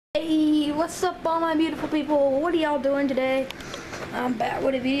What's up, all my beautiful people? What are y'all doing today? I'm back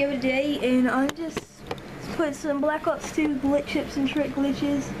with a video today, and I'm just putting some Black Ops 2 glitch tips and trick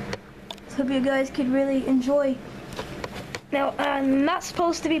glitches. So hope you guys could really enjoy. Now, I'm not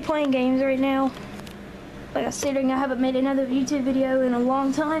supposed to be playing games right now. Like considering I haven't made another YouTube video in a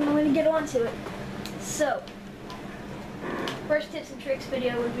long time, I'm gonna get onto it. So, first tips and tricks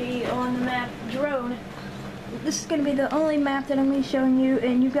video would be on the map Drone. This is going to be the only map that I'm going to be showing you,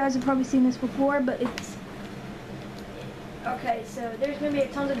 and you guys have probably seen this before, but it's... Okay, so there's going to be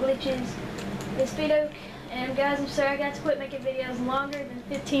tons of glitches. It's Speedo, and guys, I'm sorry I got to quit making videos longer than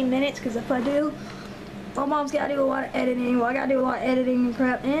 15 minutes, because if I do, my mom's got to do a lot of editing, well, I got to do a lot of editing and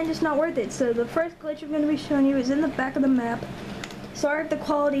crap, and it's just not worth it. So the first glitch I'm going to be showing you is in the back of the map. Sorry if the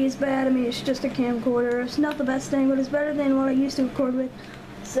quality is bad, I mean, it's just a camcorder. It's not the best thing, but it's better than what I used to record with.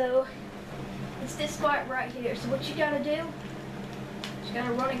 So... it's this spot right here. So what you gotta do, you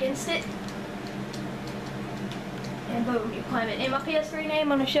gotta run against it, and boom, you climb it. And my PS3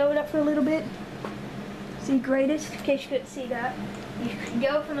 name, I'm gonna show it up for a little bit. See greatest, in case you couldn't see that. You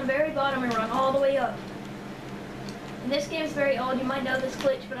go from the very bottom and run all the way up. And this game is very old, you might know this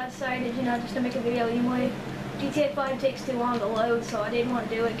glitch, but I decided, just to make a video anyway. GTA 5 takes too long to load, so I didn't want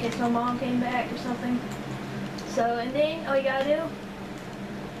to do it in case my mom came back or something. So, and then all you gotta do,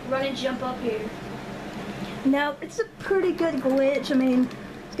 run and jump up here. Now, it's a pretty good glitch. I mean,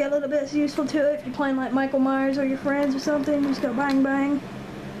 it's got a little bit useful to it if you're playing like Michael Myers or your friends or something. You just go bang bang,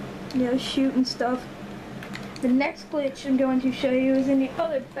 shoot and stuff. The next glitch I'm going to show you is in the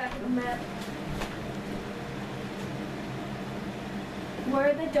other back of the map,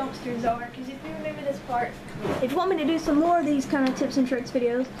 where the dumpsters are. Because if you remember this part, if you want me to do some more of these kind of tips and tricks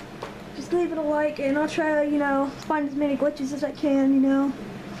videos, just leave it a like, and I'll try to, find as many glitches as I can,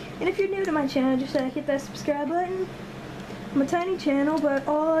 And if you're new to my channel, just hit that subscribe button. I'm a tiny channel, but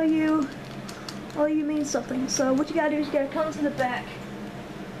all of you mean something. So what you gotta do is you gotta come to the back.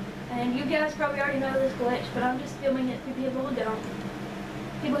 And you guys probably already know this glitch, but I'm just filming it for people who don't.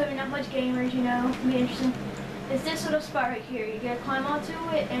 People who are not much gamers, it'd be interesting. It's this little spot right here. You gotta climb onto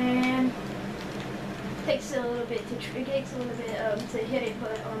it, and it takes a little bit to hit it,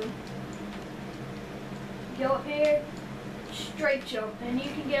 but go up here. Straight jump, and you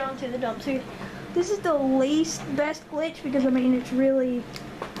can get onto the dumpster. This is the least best glitch because it's really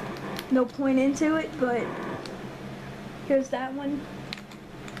no point into it, but here's that one.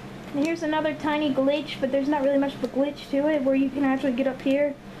 And here's another tiny glitch, but there's not really much of a glitch to it where you can actually get up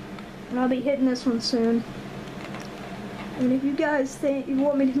here, and I'll be hitting this one soon. And if you guys think you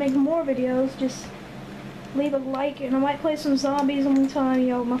want me to make more videos, just leave a like, and I might play some zombies one time,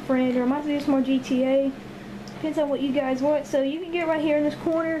 with my friend, or I might do some more GTA. Depends on what you guys want. So you can get right here in this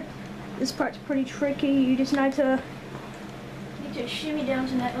corner. This part's pretty tricky. You just need to shimmy down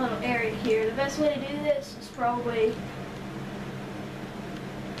to that little area here. The best way to do this is probably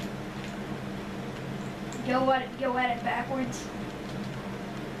go at it backwards.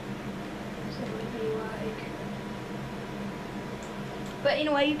 So it would be like. But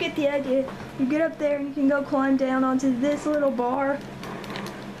anyway, you get the idea. You get up there and you can go climb down onto this little bar.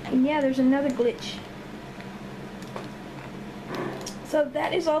 And yeah, there's another glitch. So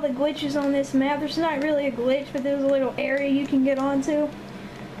that is all the glitches on this map. There's not really a glitch, but there's a little area you can get onto.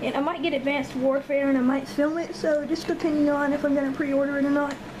 And I might get Advanced Warfare and I might film it, so just depending on if I'm going to pre-order it or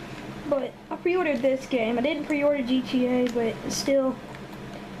not. But I pre-ordered this game. I didn't pre-order GTA, but still.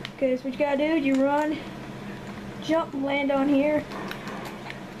 Because what you gotta do is you run, jump, land on here.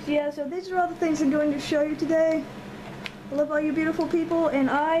 So yeah, so these are all the things I'm going to show you today. I love all you beautiful people, and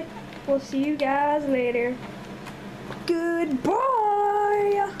I will see you guys later. Goodbye!